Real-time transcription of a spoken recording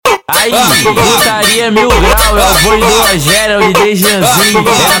Aí, putaria 1000 grau, é o Vou do Hoje, é o DJ Geanzinho,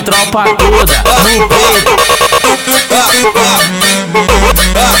 é a tropa toda no peito.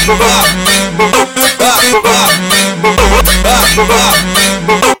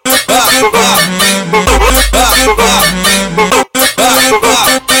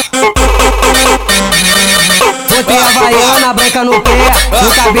 Botei a havaiana branca no pé,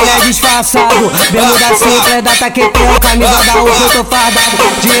 o cabelo é disfarçado, bermuda simples da taquetel, camisa da UF eu tô fardado,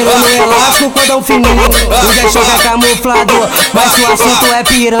 dinheiro no elástico, cordão fininho, o gesto que é camuflado, mas se o assunto é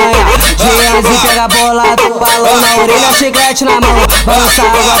piranha, Geanzinho pega bolado, balão na orelha, chiclete na mão, balança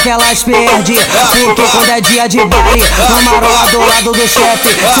água que elas perde, porque quando é dia de baile, não marola do lado do chefe,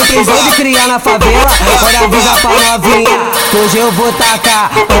 se prisão de criar na favela, olha avisa pra novinha, que hoje eu vou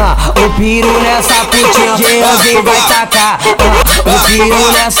tacar, o piru nessa putinha, Geanzinho vai tacar, o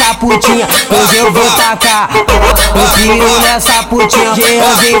piru nessa putinha, hoje eu vou tacar, o piru nessa putinha,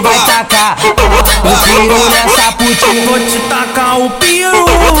 Geanzinho vai tacar, o piru nessa putinha. Vou te tacar o piru,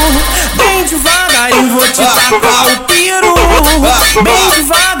 bem devagarinho, vou te tacar o piru, bem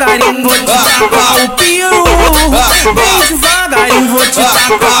devagarinho, vou te tacar o piru, bem devagarinho, vou te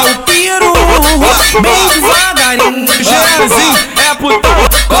tacar o piru, bem devagarinho. Geanzinho é putão,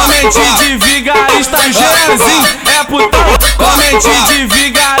 comente de vigarista. Geanzinho é putão, comente de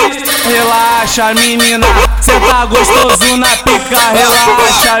vigarista. Relaxa menina, cê tá gostoso na pica.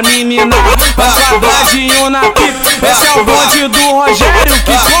 Relaxa menina, faz quadradinho na pica. Esse é o bonde do Rogério,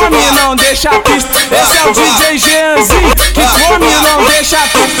 que come não deixa pista. Esse é o DJ Geanzinho, que come não deixa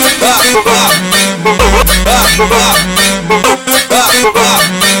pista.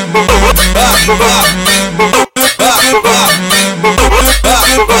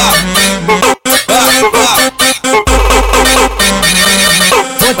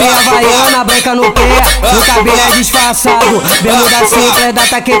 Botei a havaiana branca no pé, o cabelo é disfarçado, bermuda simples da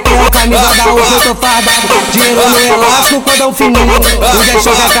taquetel, camisa da UF eu tô fardado, dinheiro no elástico, cordão fininho, o gesto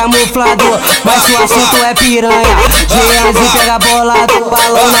que é camuflado, mas se o assunto é piranha, Geanzinho pega bolado,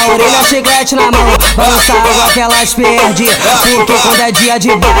 balão na orelha, chiclete na mão, balança água que elas perde, porque quando é dia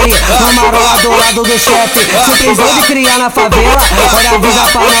de baile, não marola do lado do chefe, se prisão de criar na favela, olha avisa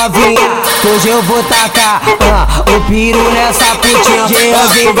pra novinha, que hoje eu vou tacar, o piru nessa putinha,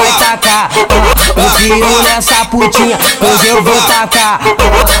 Geanzinho vai tacar, o piru nessa putinha, hoje eu vou tacar,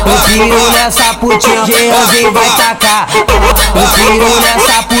 o piru nessa putinha, Geanzinho vai tacar, o piru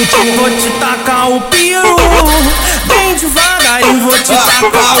nessa putinha. Vou te tacar o piru, bem devagarinho, vou te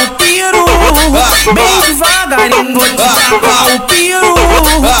tacar o piru, bem devagarinho, vou te tacar o piru,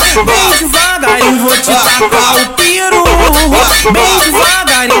 bem devagarinho, vou te tacar o piru, bem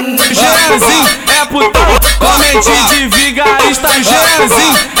devagarinho. Geanzinho é putão, comente de vigarista.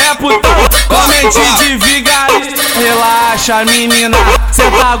 Geanzinho é putão, comente de vigarista. Relaxa menina, cê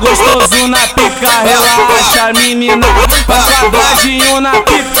tá gostoso na pica. Relaxa menina, faz quadradinho na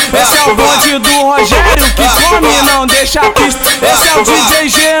pica. Esse é o bonde do Rogério, que come não deixa pista. Esse é o DJ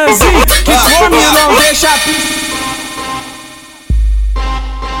Geanzinho, que come não deixa pista.